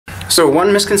So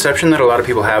one misconception that a lot of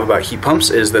people have about heat pumps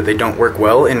is that they don't work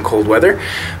well in cold weather,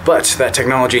 but that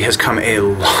technology has come a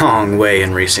long way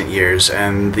in recent years,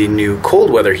 and the new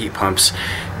cold weather heat pumps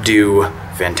do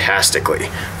fantastically.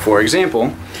 For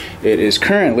example, it is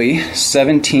currently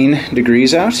 17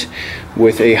 degrees out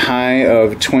with a high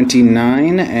of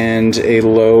 29 and a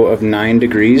low of 9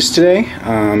 degrees today.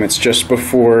 It's just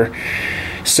before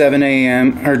 7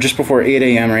 a.m. or just before 8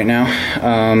 a.m. right now.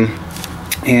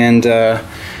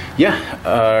 Yeah,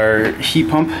 our heat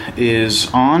pump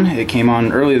is on. It came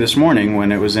on early this morning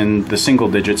when it was in the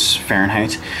single digits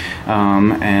Fahrenheit,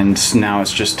 and now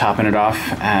it's just topping it off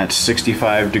at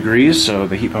 65 degrees, so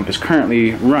the heat pump is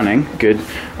currently running. Good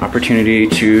opportunity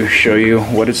to show you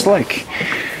what it's like.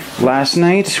 Last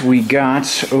night we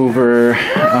got over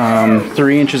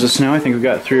 3 inches of snow. I think we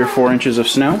got 3 or 4 inches of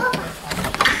snow.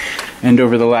 And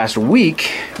over the last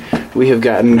week, we have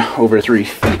gotten over 3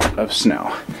 feet of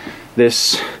snow.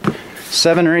 This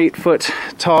 7 or 8 foot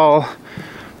tall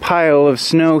pile of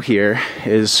snow here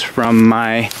is from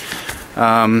my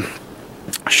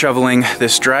shoveling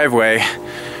this driveway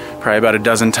probably about a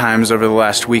dozen times over the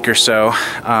last week or so.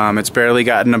 It's barely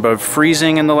gotten above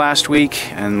freezing in the last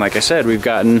week, and like I said, we've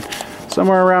gotten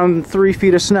somewhere around 3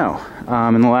 feet of snow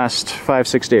in the last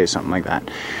 5-6 days, something like that.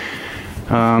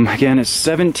 Again, it's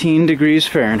 17 degrees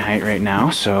Fahrenheit right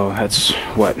now, so that's,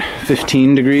 what,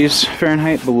 15 degrees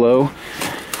Fahrenheit below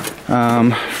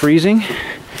freezing.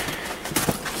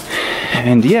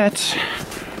 And yet,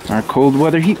 our cold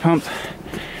weather heat pump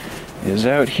is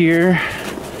out here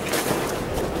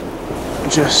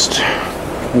just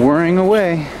whirring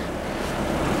away,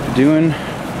 doing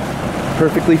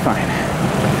perfectly fine.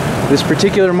 This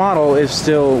particular model is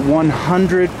still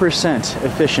 100%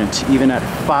 efficient, even at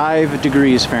 5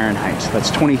 degrees Fahrenheit.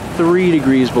 That's 23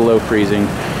 degrees below freezing,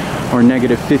 or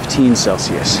negative 15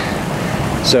 Celsius.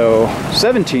 So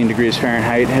 17 degrees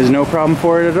Fahrenheit has no problem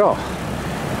for it at all.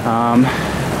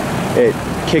 It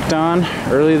kicked on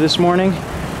early this morning,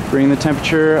 bringing the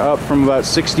temperature up from about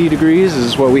 60 degrees, this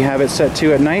is what we have it set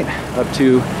to at night, up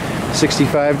to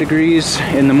 65 degrees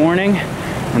in the morning.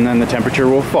 And then the temperature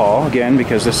will fall again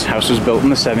because this house was built in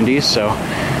the 70s, so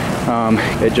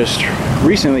it just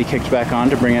recently kicked back on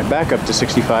to bring it back up to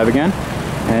 65 again,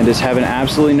 and is having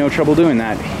absolutely no trouble doing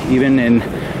that, even in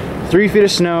 3 feet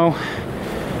of snow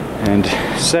and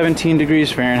 17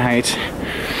 degrees Fahrenheit.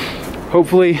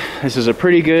 Hopefully this is a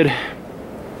pretty good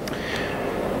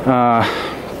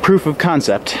proof of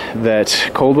concept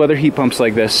that cold weather heat pumps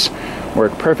like this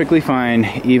work perfectly fine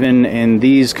even in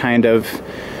these kind of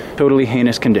totally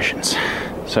heinous conditions.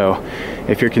 So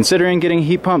if you're considering getting a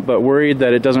heat pump but worried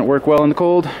that it doesn't work well in the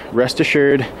cold, rest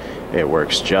assured it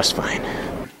works just fine.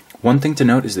 One thing to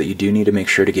note is that you do need to make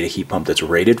sure to get a heat pump that's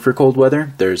rated for cold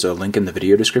weather. There's a link in the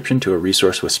video description to a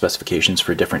resource with specifications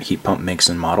for different heat pump makes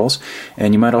and models.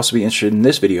 And you might also be interested in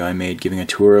this video I made giving a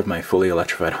tour of my fully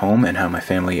electrified home and how my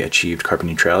family achieved carbon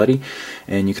neutrality.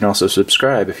 And you can also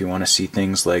subscribe if you want to see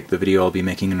things like the video I'll be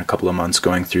making in a couple of months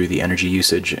going through the energy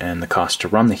usage and the cost to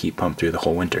run the heat pump through the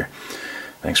whole winter.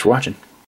 Thanks for watching.